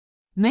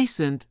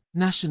Nascent,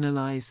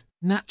 nationalize,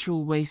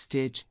 natural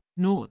wastage,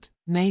 naught,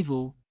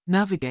 naval,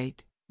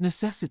 navigate,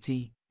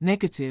 necessity,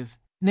 negative,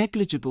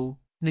 negligible,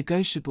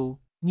 negotiable,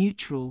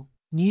 neutral,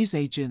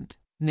 newsagent,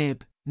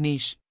 nib,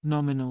 niche,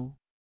 nominal.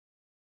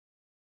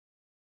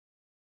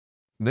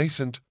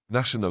 Nascent,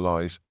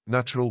 nationalize,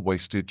 natural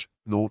wastage,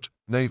 naught,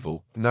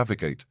 naval,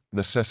 navigate,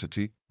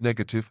 necessity,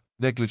 negative,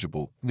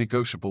 negligible,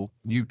 negotiable,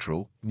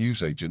 neutral,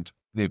 newsagent,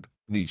 nib,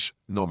 niche,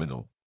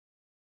 nominal.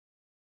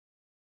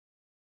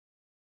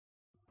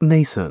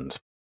 Nascent.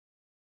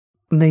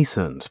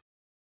 Nascent.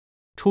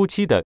 初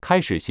期的、开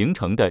始形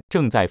成的、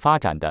正在发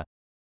展的。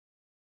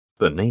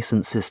The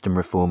nascent system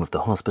reform of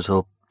the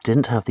hospital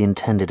didn't have the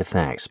intended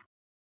effect.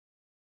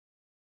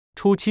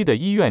 初期的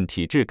医院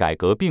体制改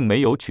革并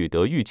没有取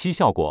得预期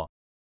效果。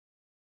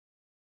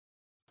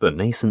The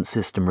nascent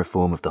system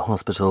reform of the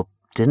hospital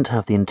didn't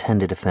have the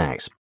intended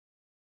effect.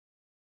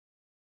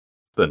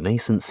 The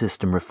nascent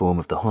system reform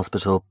of the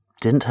hospital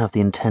didn't have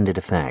the intended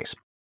effect.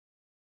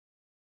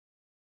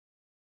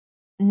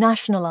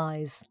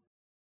 Nationalize.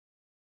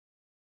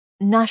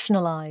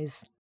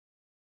 Nationalize.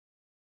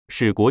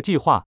 使国际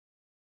化。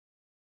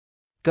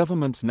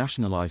 Governments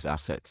nationalize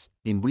assets.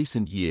 In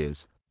recent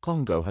years,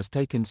 Congo has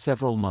taken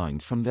several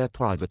mines from their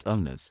private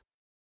owners.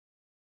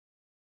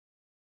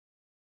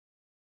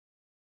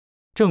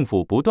 政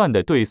府不断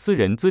地对私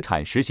人资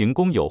产实行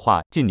公有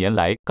化。近年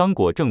来，刚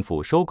果政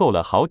府收购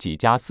了好几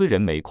家私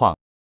人煤矿。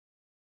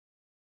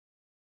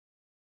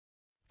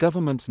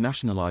Governments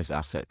nationalize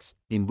assets.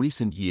 In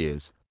recent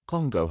years,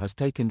 Congo has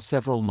taken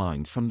several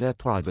mines from their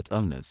private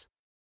owners.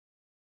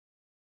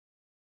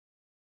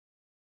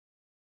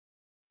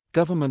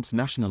 Governments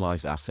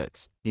nationalize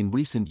assets. In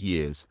recent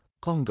years,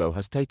 Congo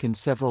has taken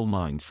several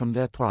mines from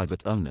their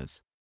private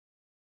owners.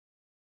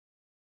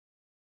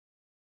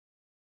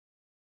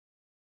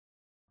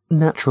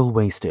 Natural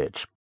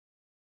wastage.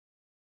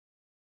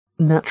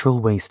 Natural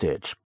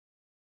wastage.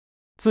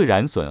 自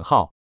然损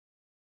耗。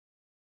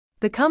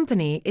 The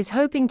company is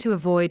hoping to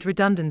avoid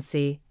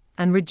redundancy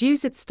and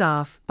reduce its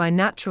staff by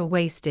natural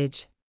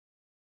wastage.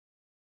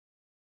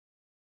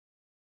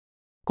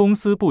 公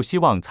司不希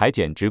望裁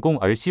减职工，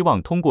而希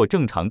望通过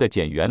正常的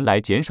减员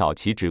来减少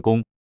其职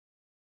工。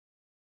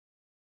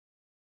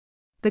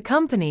 The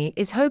company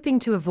is hoping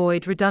to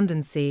avoid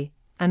redundancy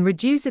and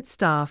reduce its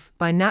staff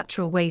by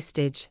natural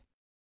wastage.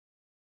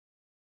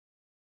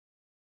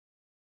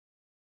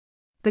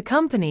 The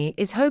company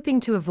is hoping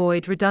to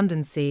avoid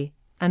redundancy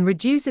and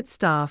reduce its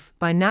staff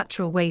by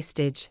natural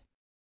wastage.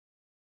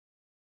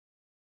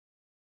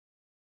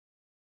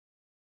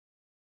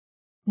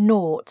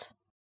 Naught.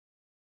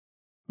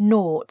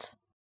 Naught.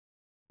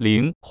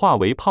 零，化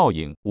为泡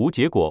影，无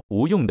结果，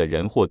无用的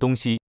人或东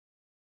西。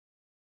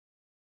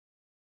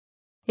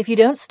 If you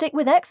don't stick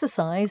with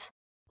exercise,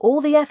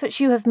 all the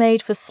efforts you have made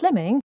for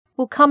slimming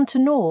will come to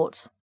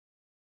naught.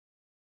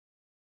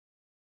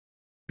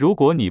 如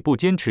果你不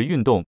坚持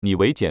运动，你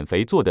为减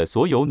肥做的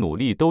所有努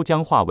力都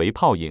将化为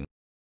泡影。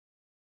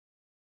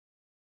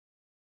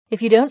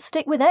 If you don't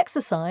stick with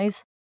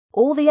exercise,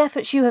 all the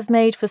efforts you have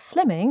made for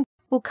slimming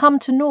will come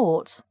to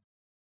naught.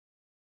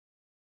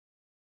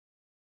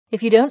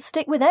 If you don't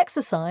stick with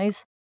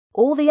exercise,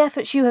 all the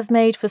efforts you have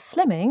made for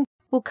slimming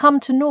will come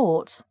to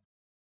naught.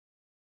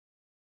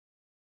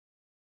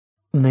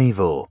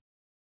 Naval.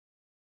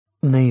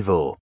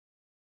 Naval.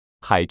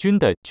 海军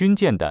的、军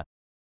舰的。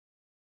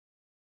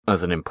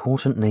 As an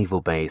important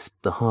naval base,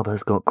 the harbour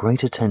has got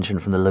great attention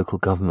from the local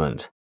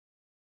government.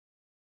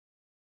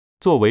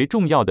 作为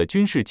重要的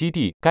军事基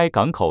地，该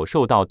港口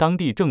受到当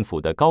地政府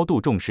的高度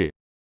重视。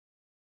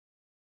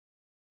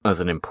 As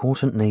an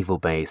important naval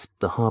base,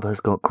 the harbour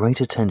has got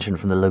great attention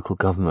from the local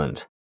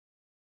government.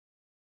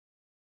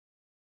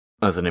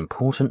 As an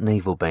important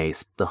naval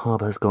base, the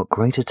harbour has got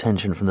great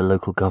attention from the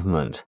local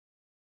government.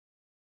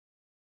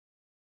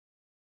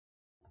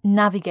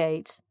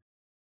 Navigate.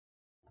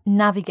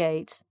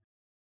 Navigate.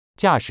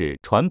 驾驶、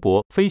船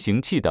舶、飞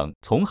行器等，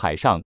从海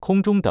上、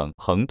空中等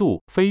横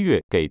渡、飞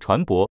越，给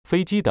船舶、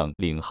飞机等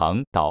领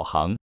航、导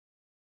航。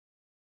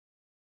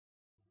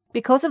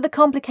 Because of the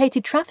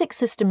complicated traffic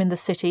system in the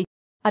city,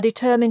 I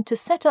determined to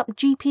set up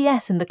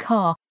GPS in the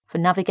car for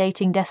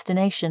navigating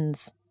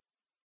destinations.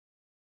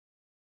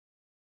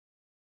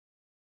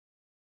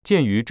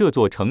 鉴于这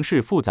座城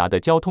市复杂的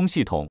交通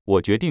系统，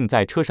我决定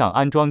在车上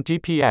安装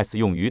GPS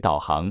用于导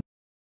航。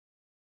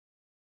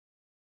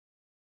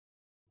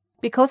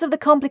 Because of the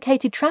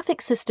complicated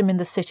traffic system in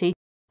the city,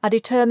 I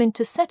determined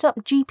to set up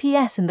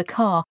GPS in the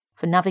car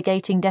for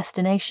navigating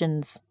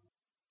destinations.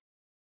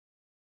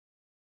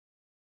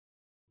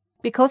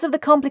 Because of the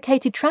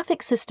complicated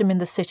traffic system in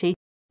the city,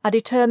 I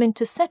determined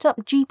to set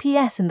up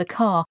GPS in the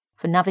car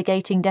for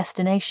navigating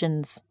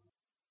destinations.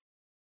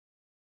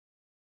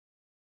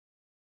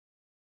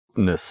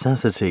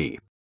 Necessity.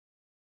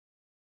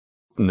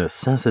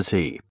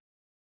 Necessity.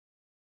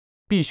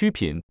 必需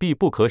品，必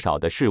不可少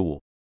的事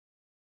物。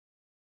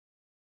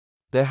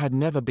 There had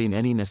never been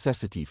any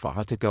necessity for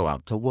her to go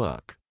out to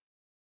work.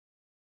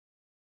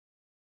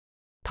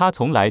 她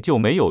从来就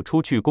没有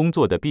出去工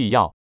作的必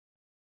要。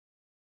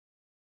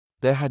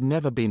There had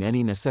never been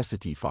any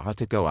necessity for her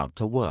to go out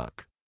to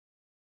work.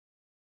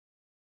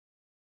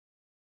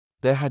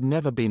 There had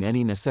never been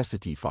any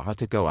necessity for her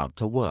to go out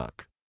to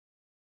work.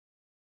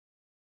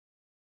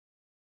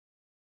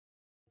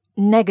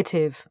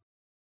 Negative.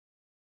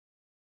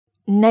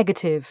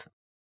 Negative.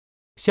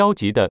 消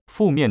极的、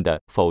负面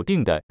的、否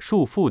定的、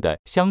束缚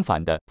的、相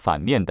反的、反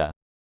面的。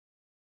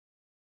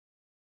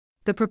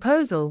The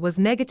proposal was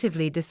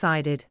negatively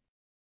decided.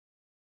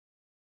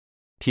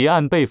 提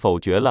案被否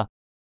决了。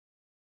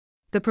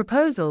The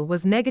proposal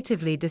was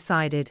negatively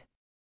decided.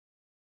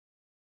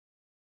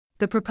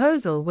 The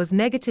proposal was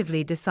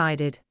negatively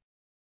decided.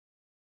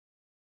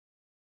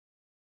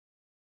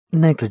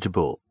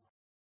 Negligible.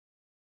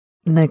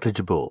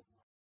 Negligible.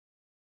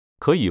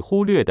 可以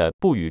忽略的、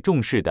不予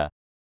重视的。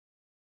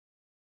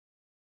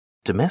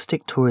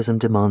Domestic tourism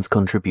demand's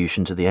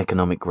contribution to the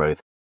economic growth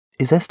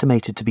is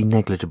estimated to be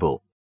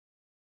negligible.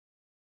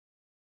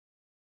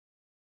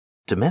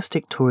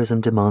 Domestic tourism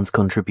demand's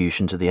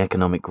contribution to the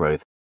economic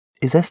growth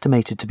is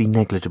estimated to be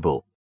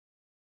negligible.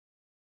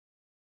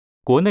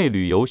 国内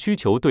旅游需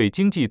求对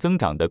经济增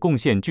长的贡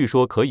献据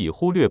说可以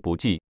忽略不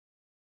计。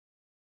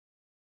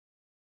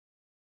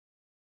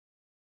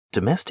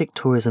Domestic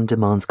tourism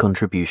demand's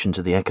contribution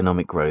to the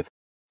economic growth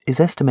is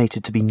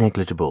estimated to be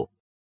negligible.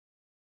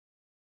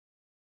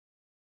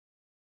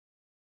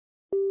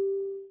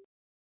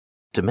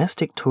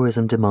 Domestic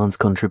tourism demand's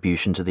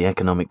contribution to the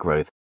economic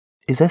growth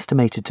is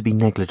estimated to be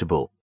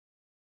negligible.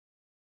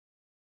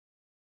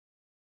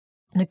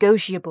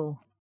 Negotiable.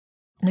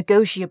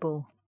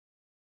 Negotiable.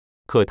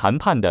 可谈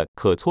判的、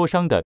可磋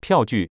商的、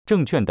票据、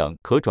证券等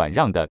可转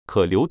让的、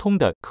可流通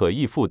的、可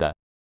易付的。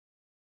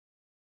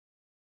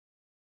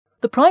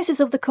The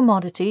prices of the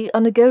commodity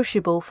are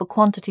negotiable for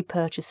quantity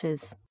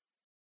purchases.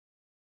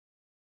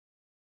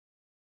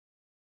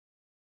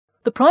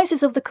 The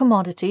prices of the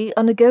commodity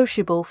are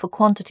negotiable for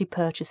quantity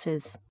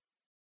purchases.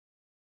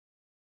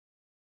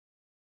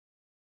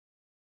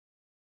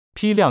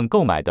 批量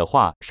购买的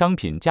话，商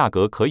品价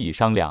格可以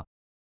商量。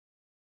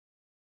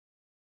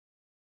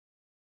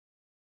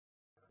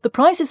The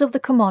prices of the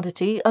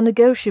commodity are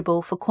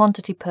negotiable for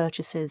quantity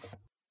purchases.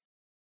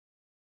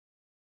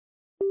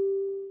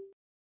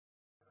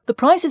 The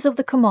prices of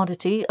the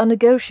commodity are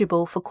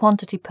negotiable for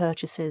quantity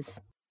purchases.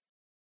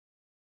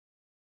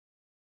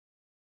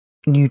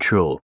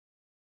 Neutral.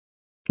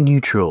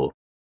 Neutral.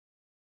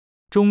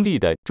 中立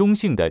的、中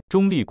性的、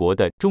中立国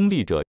的、中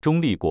立者、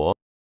中立国。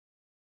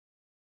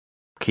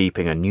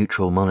Keeping a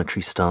neutral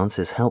monetary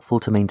stance is helpful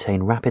to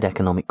maintain rapid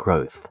economic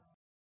growth.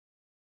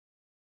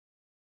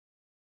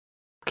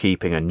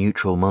 Keeping a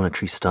neutral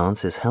monetary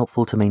stance is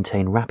helpful to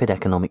maintain rapid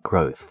economic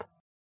growth.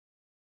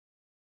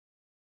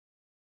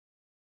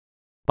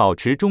 保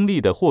持中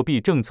立的货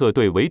币政策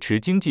对维持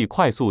经济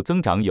快速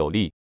增长有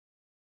利。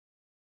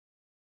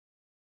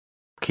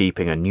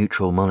Keeping a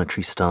neutral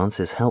monetary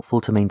stance is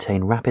helpful to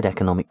maintain rapid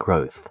economic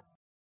growth.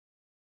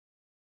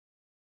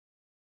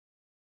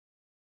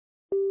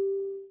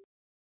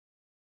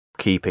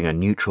 Keeping a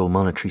neutral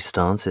monetary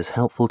stance is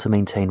helpful to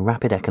maintain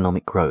rapid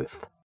economic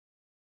growth.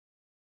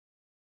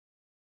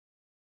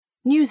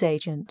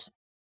 Newsagent.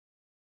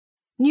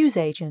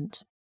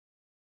 Newsagent.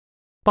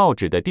 报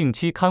纸的定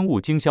期刊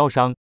物经销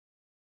商。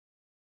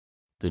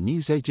The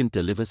newsagent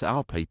delivers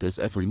our papers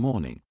every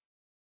morning.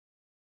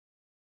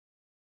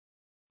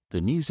 The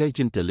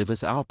newsagent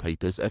delivers our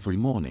papers every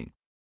morning.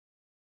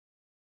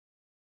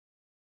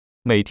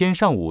 每天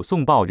上午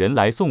送报人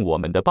来送我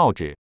们的报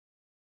纸。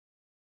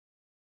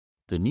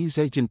The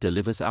newsagent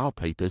delivers our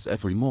papers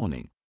every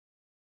morning.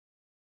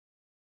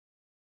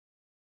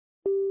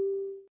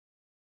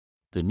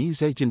 The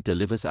newsagent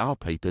delivers our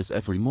papers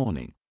every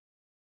morning.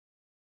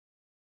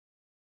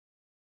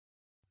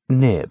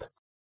 Nib.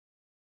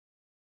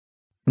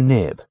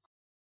 Nib.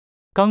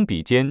 钢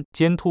笔尖、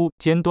尖突、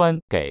尖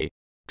端、给。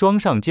装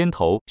上尖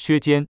头、削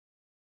尖。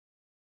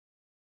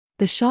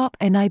The sharp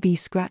nib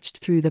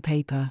scratched through the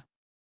paper.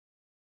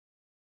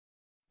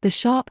 The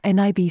sharp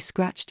nib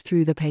scratched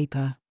through the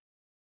paper.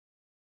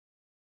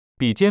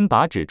 笔尖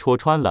把纸戳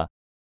穿了。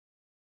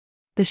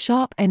The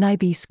sharp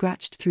nib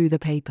scratched through the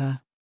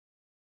paper.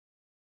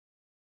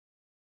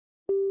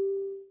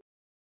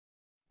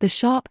 The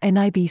sharp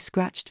nib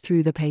scratched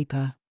through the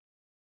paper.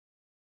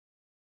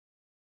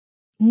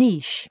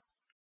 Niche.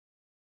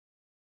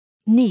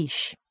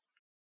 Niche.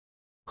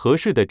 合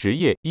适的职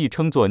业亦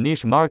称作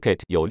niche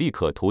market， 有利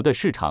可图的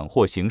市场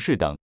或形式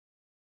等。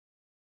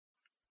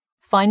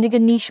Finding a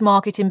niche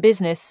market in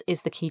business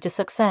is the key to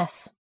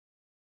success.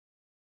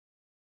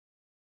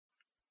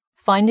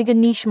 Finding a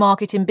niche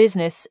market in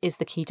business is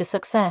the key to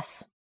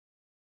success.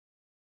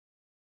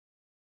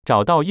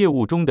 找到业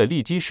务中的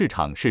利基市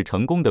场是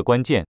成功的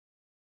关键。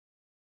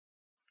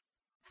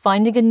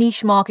Finding a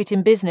niche market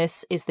in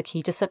business is the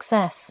key to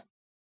success.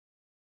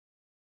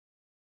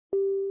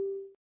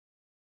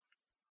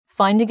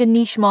 Finding a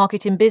niche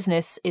market in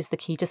business is the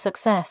key to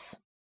success.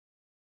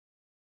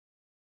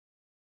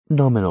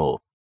 Nominal.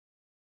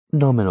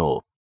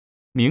 Nominal.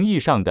 名义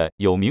上的、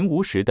有名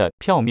无实的、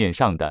票面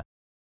上的。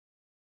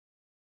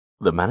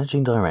The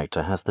managing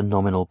director has the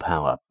nominal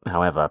power.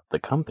 However, the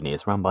company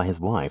is run by his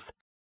wife.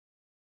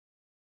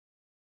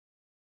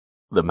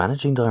 The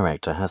managing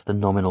director has the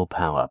nominal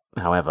power.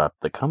 However,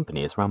 the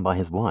company is run by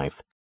his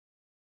wife.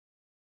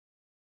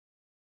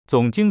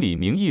 总经理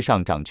名义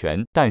上掌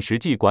权，但实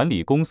际管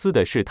理公司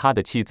的是他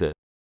的妻子。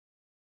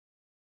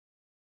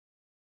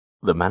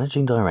The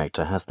managing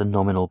director has the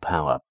nominal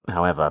power.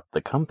 However,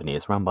 the company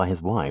is run by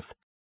his wife.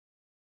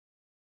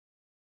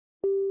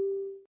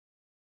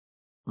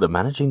 The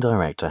managing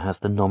director has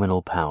the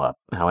nominal power.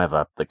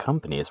 However, the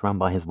company is run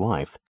by his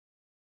wife.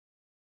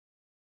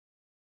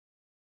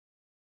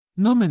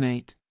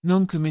 Nominate,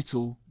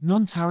 non-committal,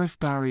 non-tariff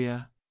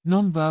barrier,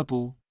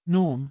 non-verbal,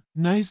 norm,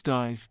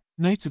 nosedive,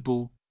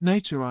 notable,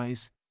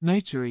 notarize,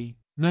 notary,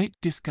 note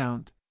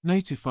discount,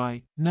 notify,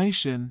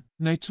 notion,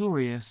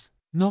 notorious,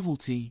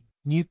 novelty,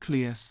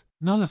 nucleus,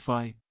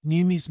 nullify,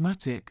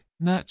 numismatic,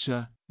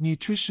 nurture,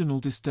 nutritional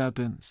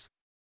disturbance.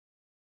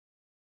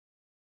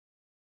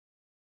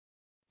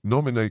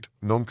 Nominate,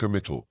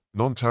 non-committal,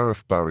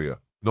 non-tariff barrier,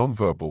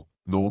 non-verbal,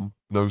 norm,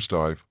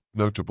 nosedive,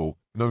 notable,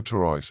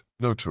 notarize,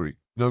 notary,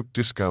 note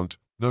discount,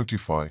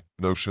 notify,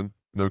 notion,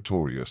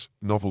 notorious,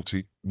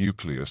 novelty,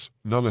 nucleus,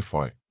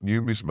 nullify,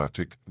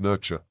 numismatic,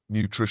 nurture,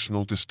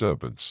 nutritional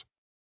disturbance.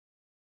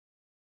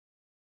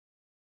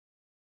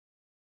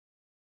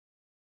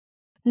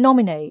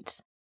 Nominate.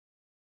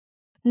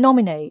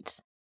 Nominate.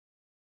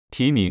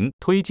 提名、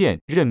推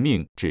荐、任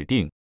命、指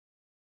定。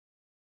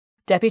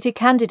Deputy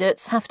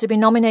candidates have to be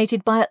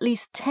nominated by at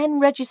least 10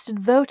 registered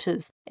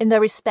voters in their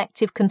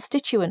respective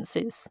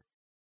constituencies.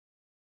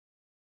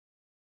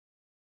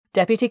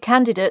 Deputy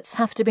candidates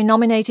have to be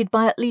nominated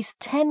by at least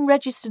 10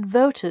 registered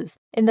voters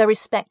in their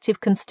respective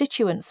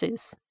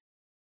constituencies.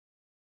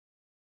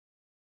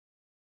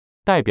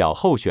 代表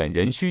候选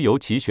人需由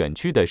其选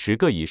区的10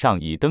个以上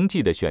已登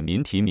记的选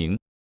民提名。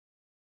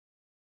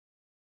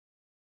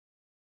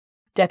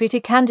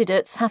Deputy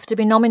candidates have to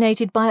be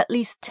nominated by at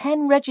least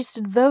 10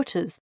 registered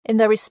voters in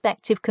their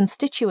respective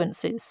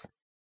constituencies.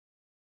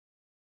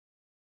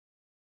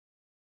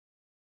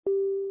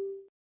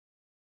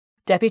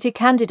 Deputy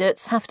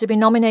candidates have to be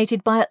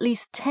nominated by at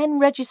least 10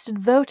 registered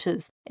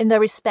voters in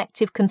their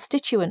respective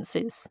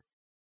constituencies.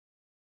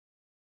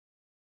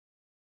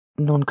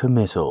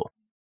 Non-committal.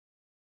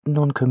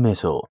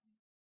 Non-committal.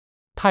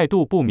 态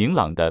度不明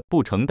朗的，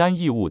不承担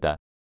义务的。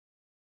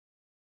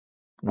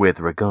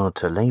With regard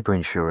to labour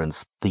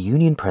insurance, the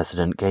union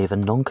president gave a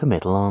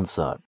non-committal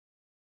answer.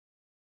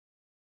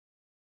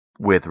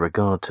 With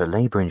regard to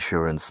labour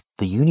insurance,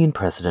 the union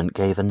president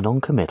gave a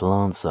non-committal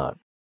answer.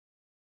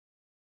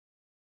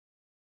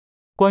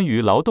 关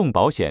于劳动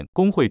保险，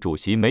工会主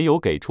席没有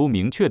给出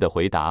明确的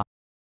回答。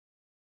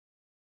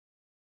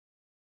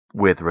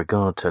With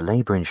regard to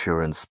labour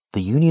insurance,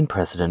 the union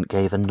president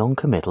gave a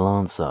non-committal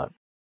answer.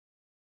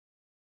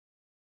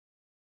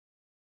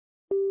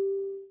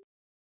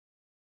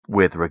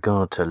 With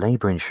regard to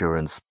labour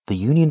insurance, the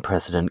union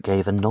president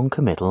gave a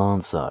non-committal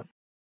answer.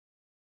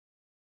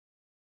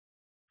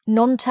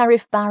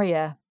 Non-tariff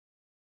barrier.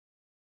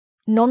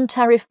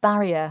 Non-tariff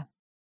barrier.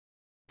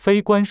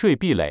 非关税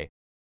壁垒。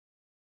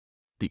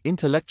The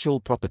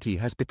intellectual property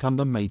has become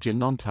the major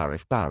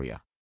non-tariff barrier.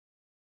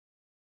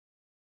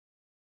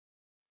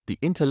 The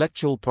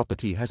intellectual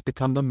property has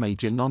become the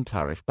major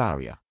non-tariff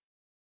barrier.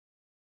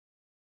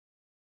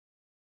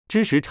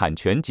 知识产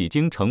权几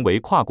经成为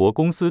跨国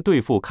公司对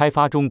付开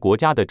发中国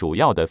家的主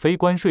要的非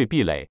关税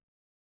壁垒。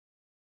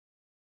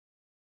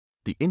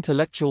The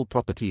intellectual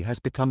property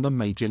has become the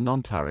major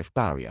non-tariff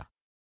barrier.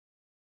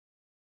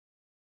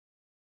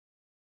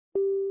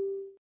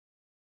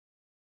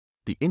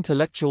 The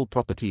intellectual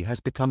property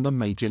has become the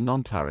major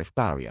non-tariff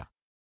barrier.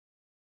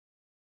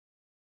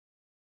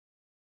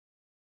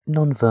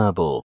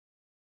 Non-verbal.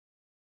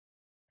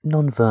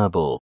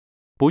 Non-verbal.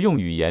 不用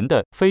语言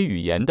的，非语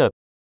言的。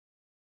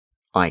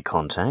Eye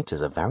contact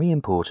is a very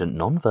important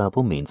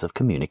non-verbal means of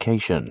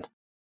communication.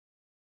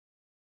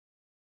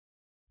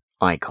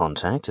 Eye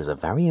contact is a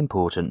very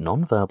important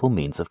non-verbal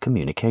means of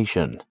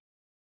communication.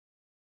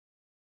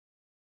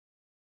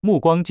 目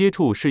光接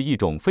触是一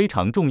种非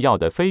常重要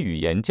的非语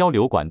言交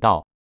流管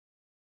道。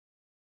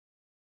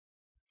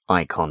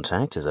Eye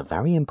contact is a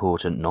very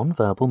important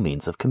non-verbal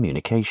means of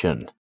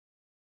communication.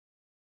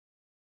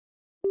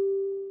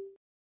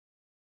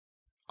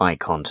 Eye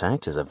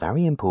contact is a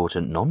very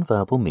important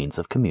non-verbal means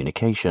of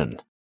communication.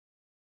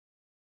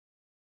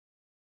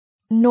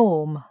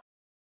 Norm.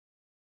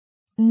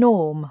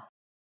 Norm.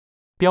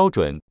 标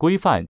准、规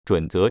范、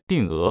准则、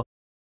定额。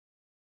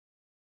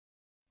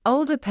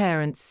Older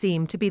parents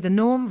seem to be the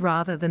norm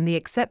rather than the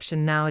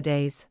exception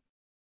nowadays.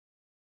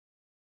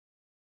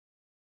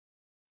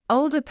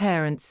 Older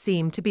parents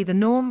seem to be the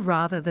norm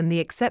rather than the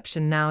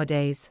exception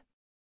nowadays.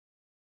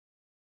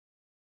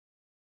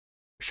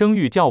 生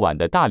育较晚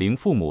的大龄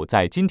父母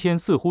在今天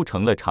似乎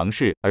成了常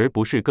事，而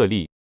不是个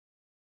例。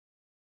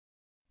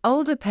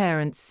Older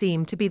parents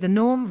seem to be the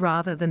norm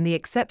rather than the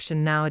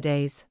exception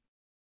nowadays.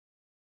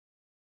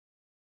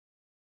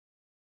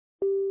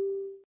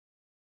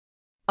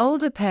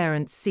 Older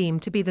parents seem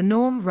to be the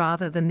norm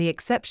rather than the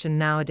exception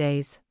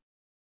nowadays.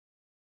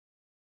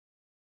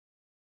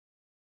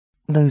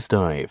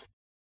 Nosedive.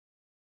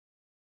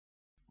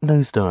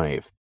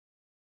 Nosedive.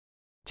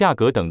 价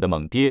格等的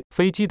猛跌，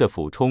飞机的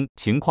俯冲，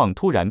情况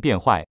突然变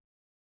坏。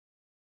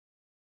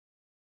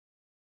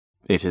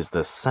It is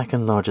the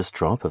second largest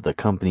drop of the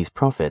company's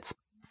profits,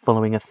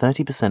 following a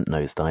 30%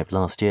 nosedive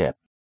last year.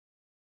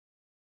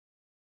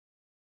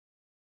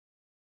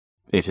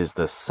 It is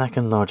the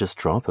second largest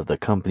drop of the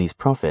company's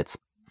profits,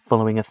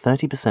 following a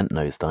 30%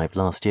 nosedive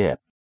last year.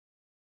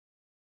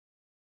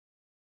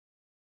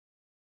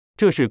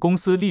 这是公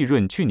司利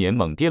润去年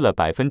猛跌了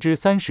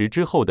30%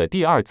之后的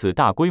第二次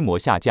大规模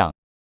下降。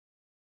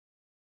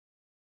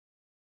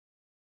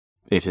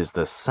It is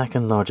the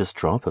second largest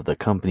drop of the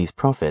company's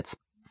profits,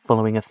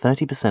 following a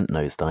 30%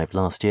 nosedive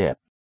last year.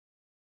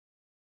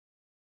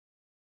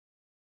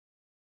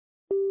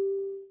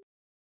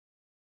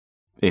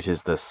 It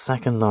is the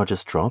second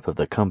largest drop of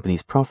the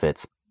company's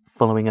profits,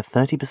 following a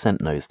 30%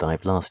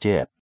 nosedive last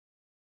year.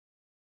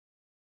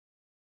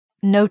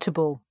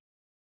 Notable.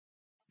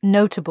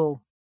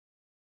 Notable.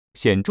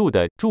 显著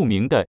的、著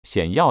名的、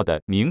显要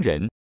的、名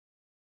人。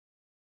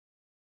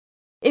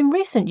In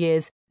recent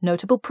years,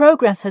 notable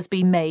progress has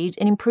been made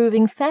in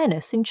improving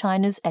fairness in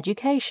China's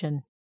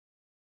education.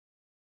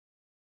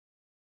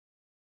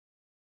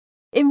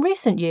 In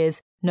recent years,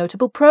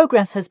 notable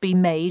progress has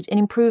been made in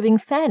improving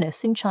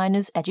fairness in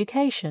China's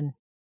education.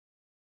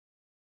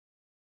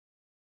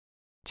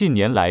 近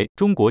年来，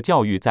中国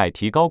教育在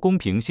提高公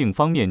平性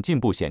方面进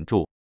步显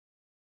著。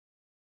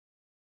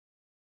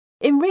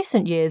In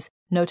recent years,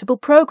 notable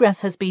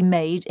progress has been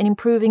made in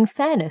improving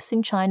fairness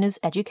in China's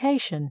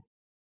education.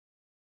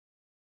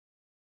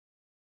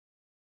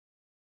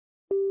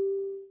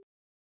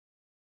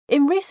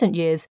 In recent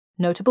years,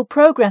 notable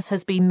progress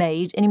has been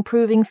made in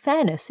improving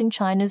fairness in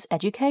China's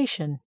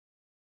education.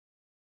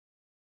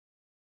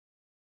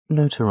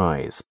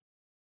 Notarize.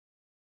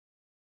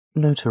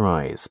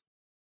 Notarize.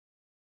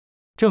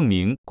 证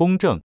明、公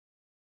证。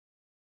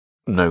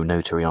 No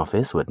notary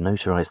office would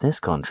notarize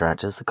this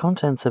contract as the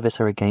contents of it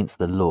are against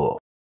the law.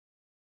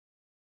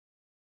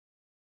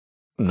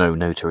 No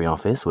notary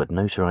office would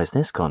notarize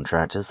this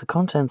contract as the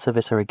contents of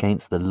it are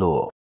against the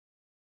law.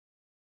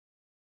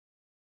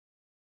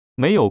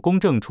 没有公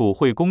证处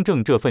会公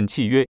证这份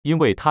契约，因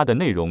为它的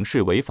内容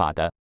是违法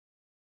的。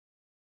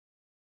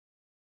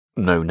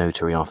No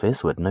notary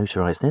office would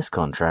notarize this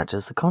contract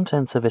as the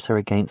contents of it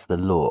are against the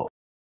law.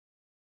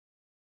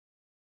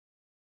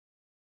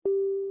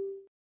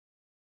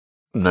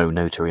 No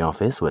notary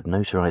office would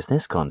notarize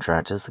this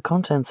contract as the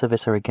contents of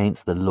it are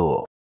against the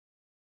law.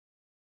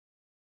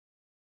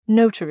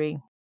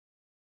 Notary.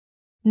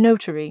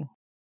 Notary.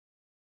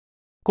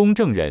 公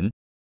证人。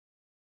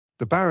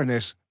 The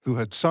Baroness, who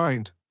had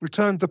signed,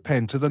 returned the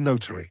pen to the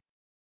notary.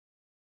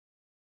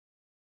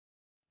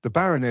 The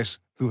Baroness,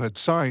 who had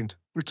signed,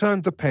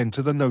 returned the pen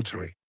to the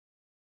notary.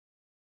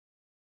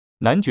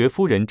 男爵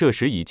夫人这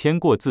时已签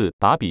过字，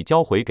把笔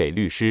交回给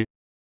律师。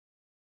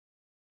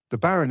 The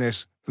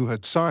Baroness, who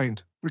had signed,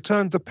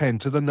 returned the pen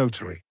to the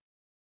notary.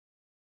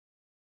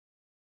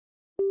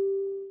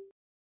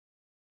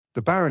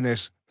 The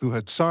Baroness, who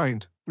had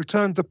signed,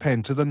 returned the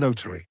pen to the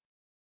notary.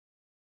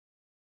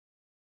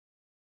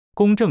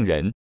 公证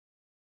人。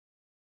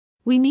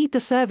 We need the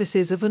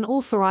services of an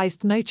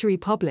authorized notary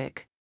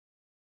public.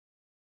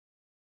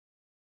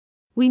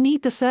 We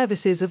need the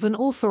services of an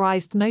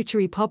authorized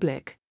notary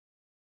public.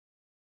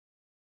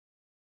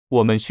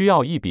 我们需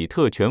要一比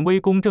特权威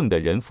公证的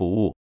人服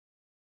务。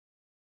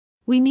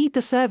 We need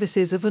the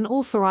services of an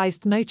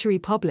authorized notary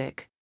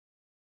public.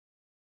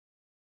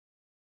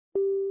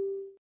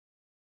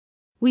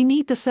 We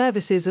need the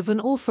services of an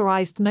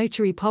authorized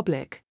notary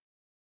public.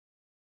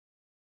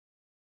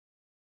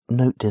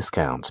 Note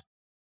discount.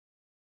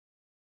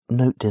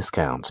 Note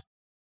discount.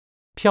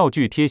 票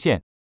据贴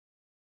现。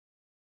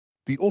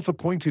 The author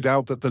pointed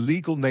out that the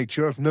legal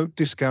nature of note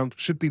discount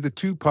should be the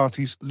two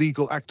parties'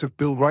 legal act of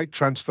bill right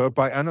transfer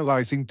by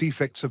analyzing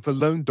defects of the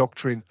loan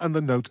doctrine and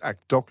the Note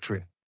Act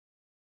doctrine.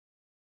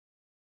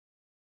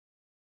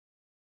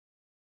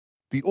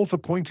 The author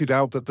pointed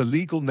out that the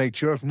legal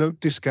nature of note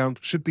discount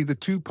should be the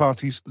two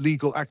parties'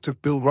 legal act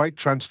of bill right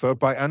transfer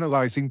by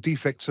analyzing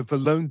defects of the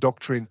loan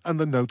doctrine and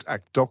the Note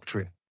Act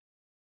doctrine.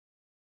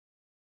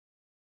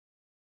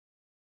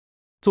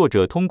 作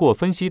者通过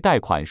分析贷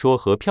款说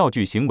和票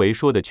据行为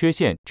说的缺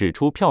陷，指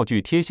出票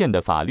据贴现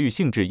的法律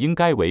性质应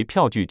该为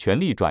票据权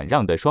利转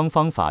让的双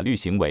方法律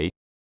行为。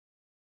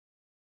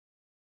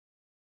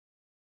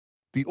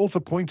 The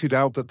author pointed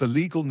out that the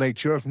legal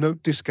nature of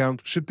note discount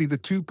should be the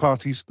two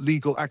parties'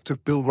 legal act of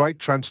bill right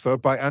transfer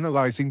by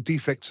analyzing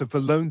defects of the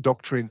loan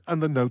doctrine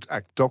and the Note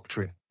Act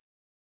doctrine.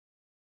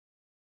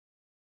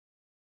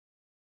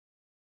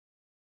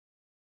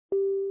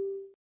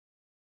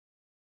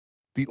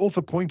 The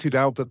author pointed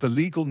out that the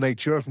legal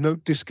nature of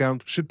note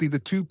discount should be the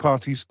two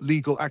parties'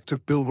 legal act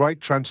of bill right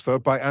transfer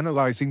by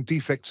analyzing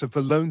defects of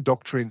the loan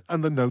doctrine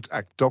and the Note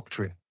Act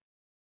doctrine.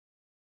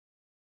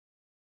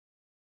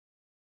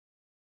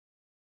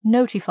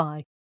 Notify.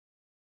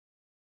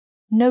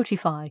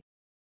 notify.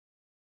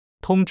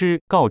 通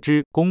知、告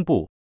知、公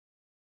布。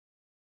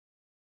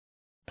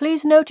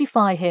Please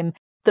notify him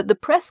that the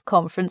press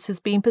conference has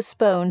been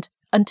postponed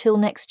until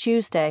next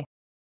Tuesday.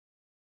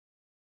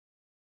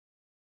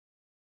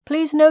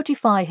 Please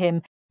notify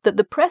him that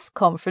the press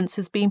conference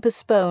has been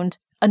postponed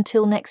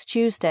until next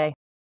Tuesday.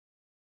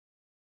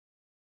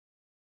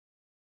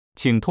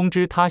 请通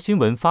知他新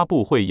闻发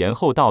布会延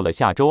后到了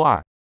下周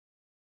二。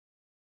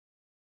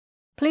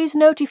Please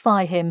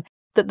notify him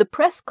that the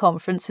press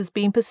conference has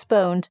been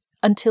postponed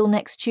until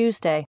next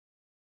Tuesday.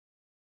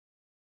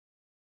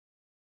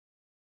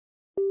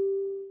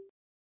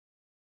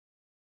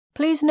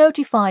 Please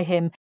notify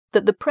him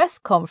that the press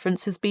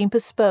conference has been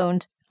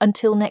postponed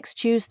until next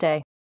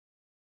Tuesday.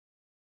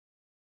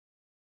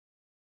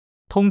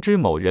 通知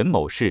某人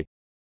某事。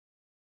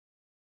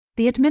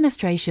The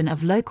administration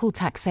of local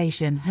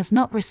taxation has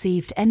not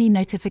received any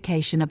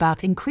notification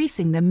about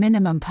increasing the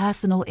minimum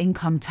personal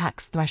income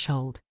tax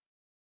threshold.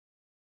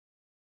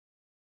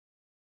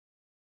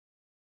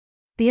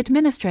 The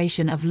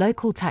administration of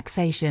local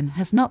taxation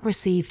has not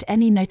received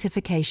any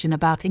notification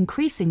about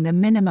increasing the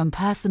minimum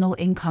personal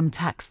income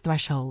tax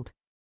threshold.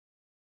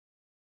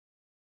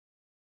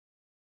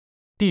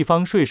 地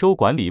方税收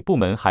管理部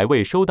门还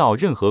未收到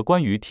任何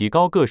关于提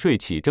高个税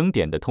起征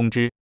点的通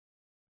知。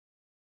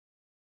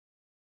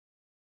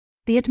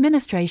The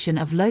administration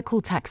of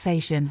local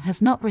taxation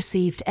has not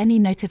received any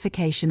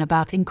notification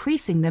about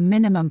increasing the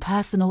minimum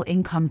personal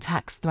income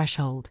tax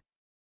threshold.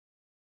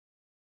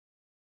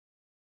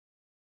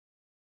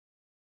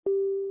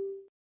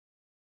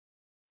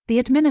 The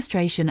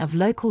administration of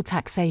local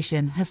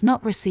taxation has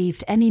not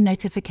received any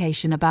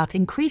notification about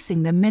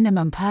increasing the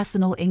minimum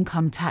personal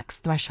income tax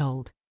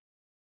threshold.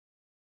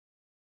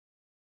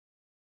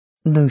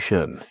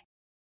 Notion.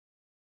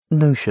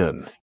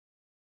 Notion.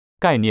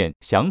 概念、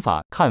想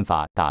法、看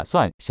法、打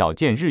算、小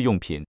件日用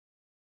品。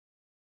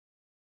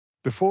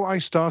Before I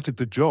started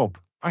the job,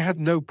 I had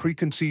no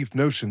preconceived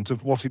notions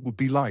of what it would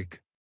be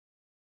like.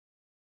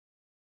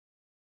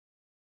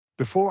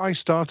 Before I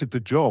started the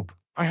job,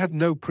 I had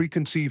no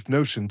preconceived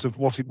notions of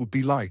what it would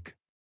be like.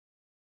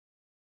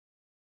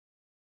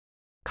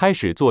 开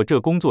始做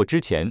这工作之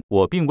前，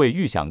我并未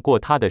预想过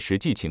它的实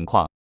际情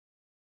况。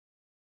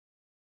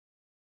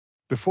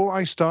Before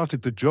I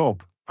started the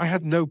job, I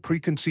had no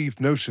preconceived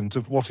notions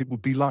of what it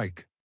would be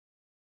like.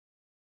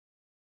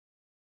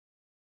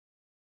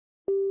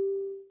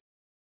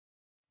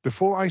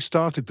 Before I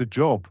started the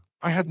job,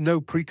 I had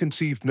no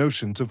preconceived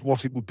notions of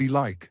what it would be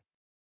like.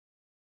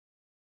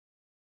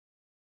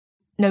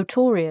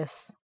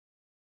 Notorious.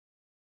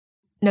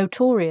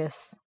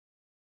 Notorious.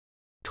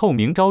 臭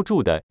名昭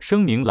著的、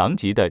声名狼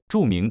藉的、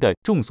著名的、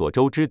众所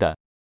周知的。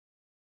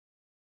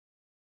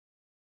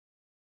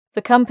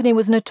The company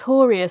was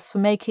notorious for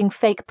making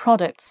fake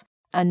products,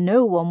 and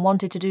no one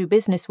wanted to do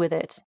business with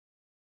it.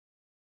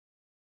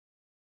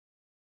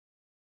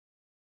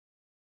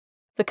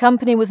 The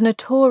company was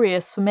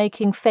notorious for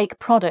making fake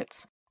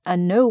products,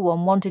 and no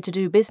one wanted to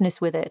do business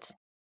with it.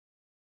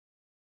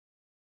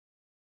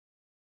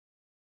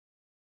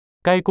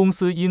 该公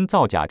司因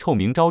造假臭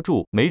名昭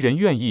著，没人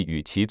愿意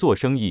与其做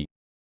生意。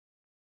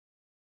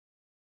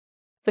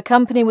The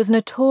company was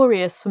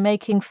notorious for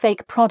making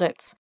fake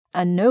products,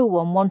 and no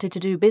one wanted to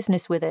do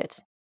business with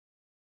it.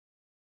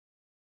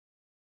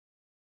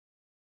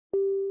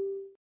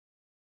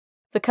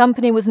 The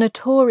company was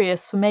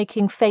notorious for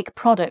making fake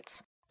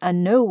products,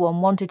 and no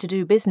one wanted to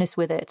do business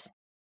with it.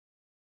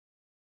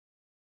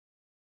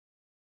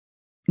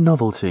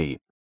 Novelty.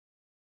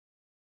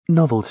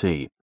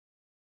 Novelty.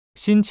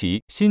 新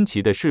奇、新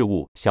奇的事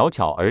物，小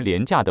巧而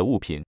廉价的物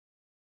品。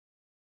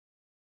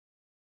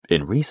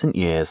In recent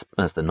years,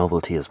 as the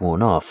novelty has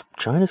worn off,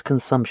 China's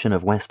consumption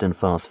of Western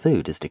fast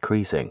food is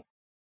decreasing.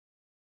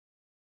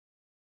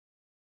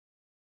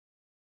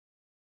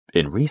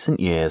 In recent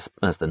years,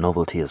 as the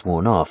novelty has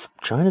worn off,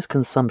 China's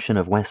consumption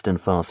of Western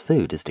fast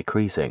food is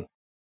decreasing.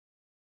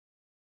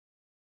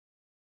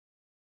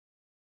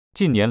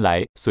 近年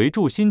来，随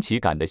著新奇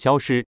感的消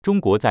失，中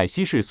国在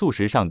西式素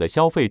食上的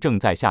消费正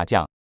在下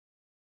降。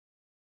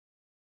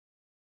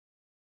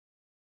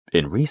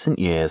In recent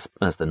years,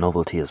 as the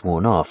novelty has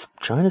worn off,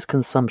 China's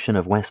consumption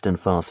of Western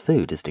fast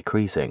food is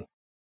decreasing.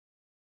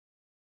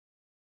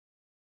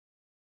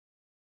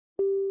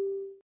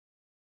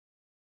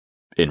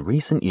 In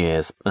recent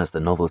years, as the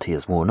novelty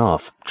has worn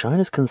off,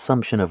 China's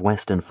consumption of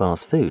Western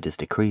fast food is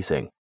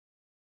decreasing.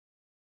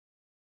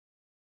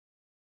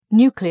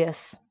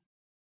 Nucleus.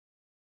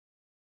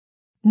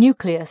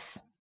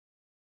 Nucleus.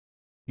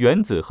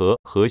 原子核、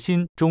核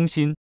心、中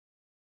心。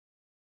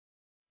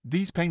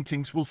These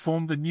paintings will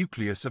form the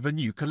nucleus of a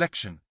new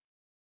collection.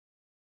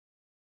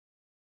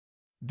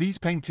 These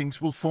paintings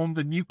will form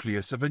the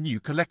nucleus of a new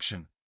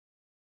collection.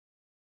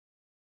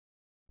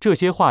 这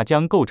些画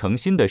将构成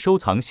新的收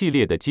藏系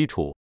列的基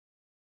础。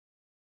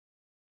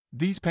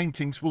These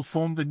paintings will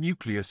form the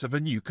nucleus of a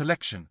new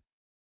collection.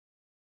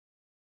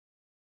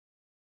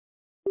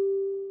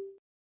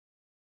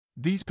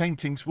 These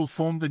paintings will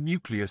form the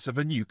nucleus of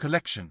a new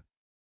collection.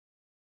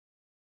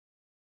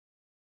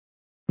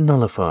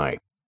 Nullify.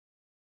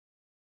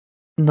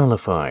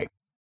 nullify,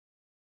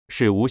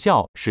 使无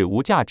效，使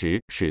无价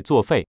值，使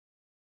作废。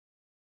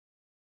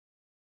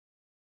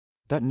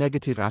That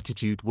negative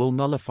attitude will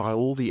nullify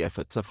all the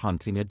efforts of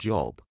hunting a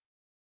job.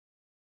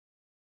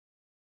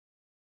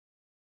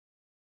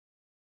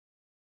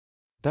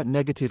 That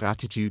negative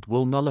attitude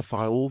will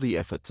nullify all the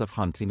efforts of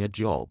hunting a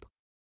job.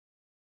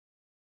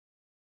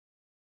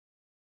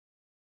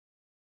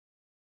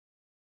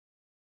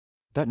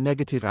 That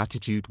negative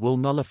attitude will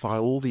nullify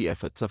all the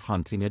efforts of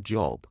hunting a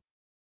job.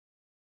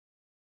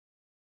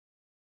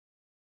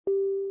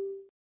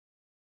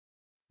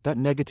 That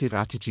negative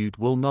attitude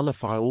will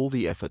nullify all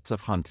the efforts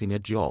of hunting a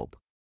job.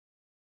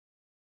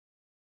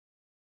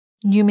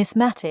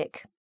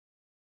 Numismatic.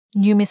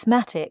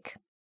 Numismatic.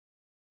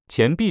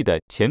 钱币的，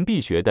钱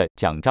币学的，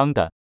奖章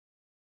的。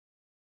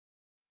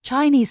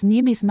Chinese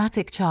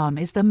numismatic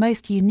charm is the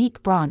most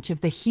unique branch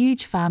of the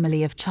huge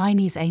family of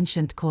Chinese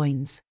ancient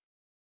coins.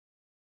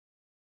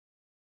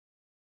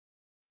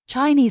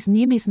 Chinese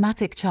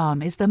numismatic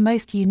charm is the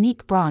most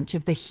unique branch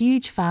of the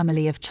huge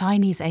family of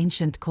Chinese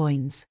ancient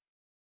coins.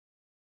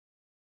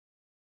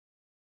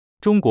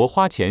 中国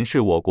花钱是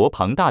我国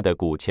庞大的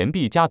古钱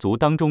币家族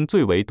当中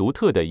最为独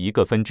特的一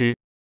个分支。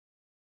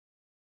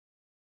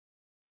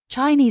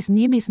Chinese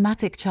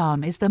numismatic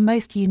charm is the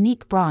most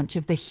unique branch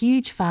of the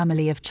huge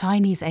family of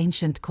Chinese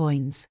ancient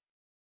coins.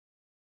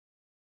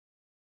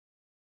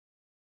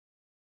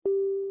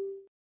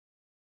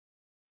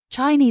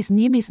 Chinese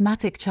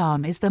numismatic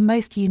charm is the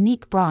most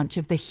unique branch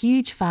of the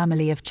huge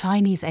family of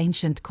Chinese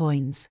ancient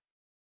coins.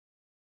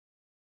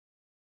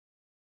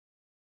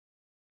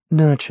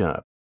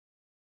 nurture,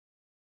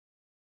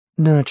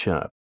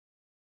 nurture,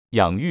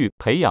 养育、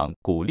培养、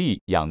鼓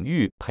励、养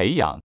育、培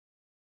养。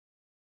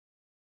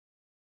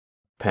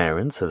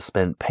Parents have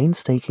spent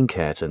painstaking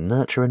care to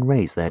nurture and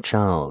raise their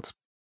child.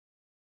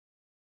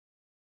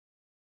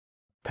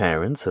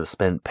 Parents have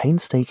spent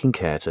painstaking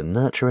care to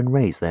nurture and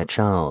raise their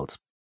child.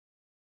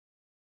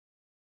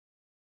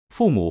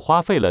 父母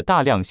花费了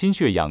大量心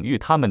血养育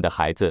他们的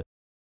孩子。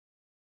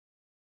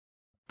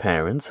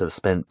Parents have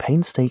spent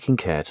painstaking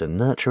care to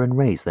nurture and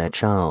raise their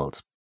child.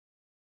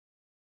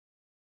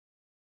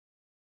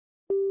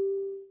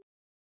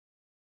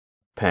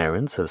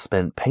 Parents have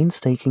spent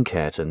painstaking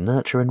care to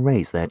nurture and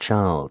raise their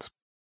child.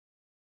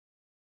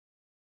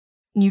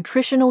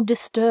 Nutritional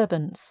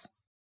disturbance.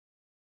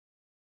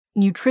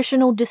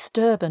 Nutritional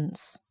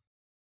disturbance.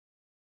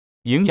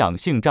 营养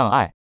性障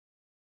碍。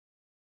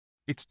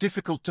It's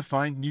difficult to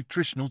find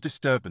nutritional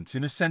disturbance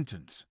in a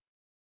sentence.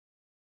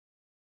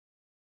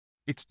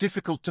 It's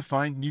difficult to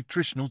find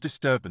nutritional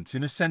disturbance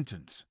in a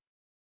sentence.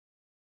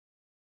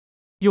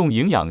 用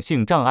营养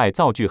性障碍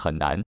造句很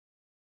难。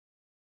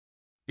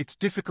It's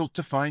difficult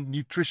to find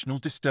nutritional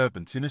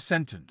disturbance in a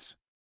sentence.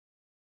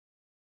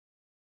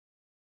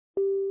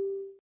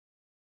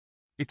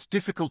 It's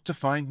difficult to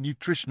find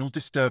nutritional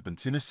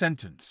disturbance in a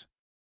sentence.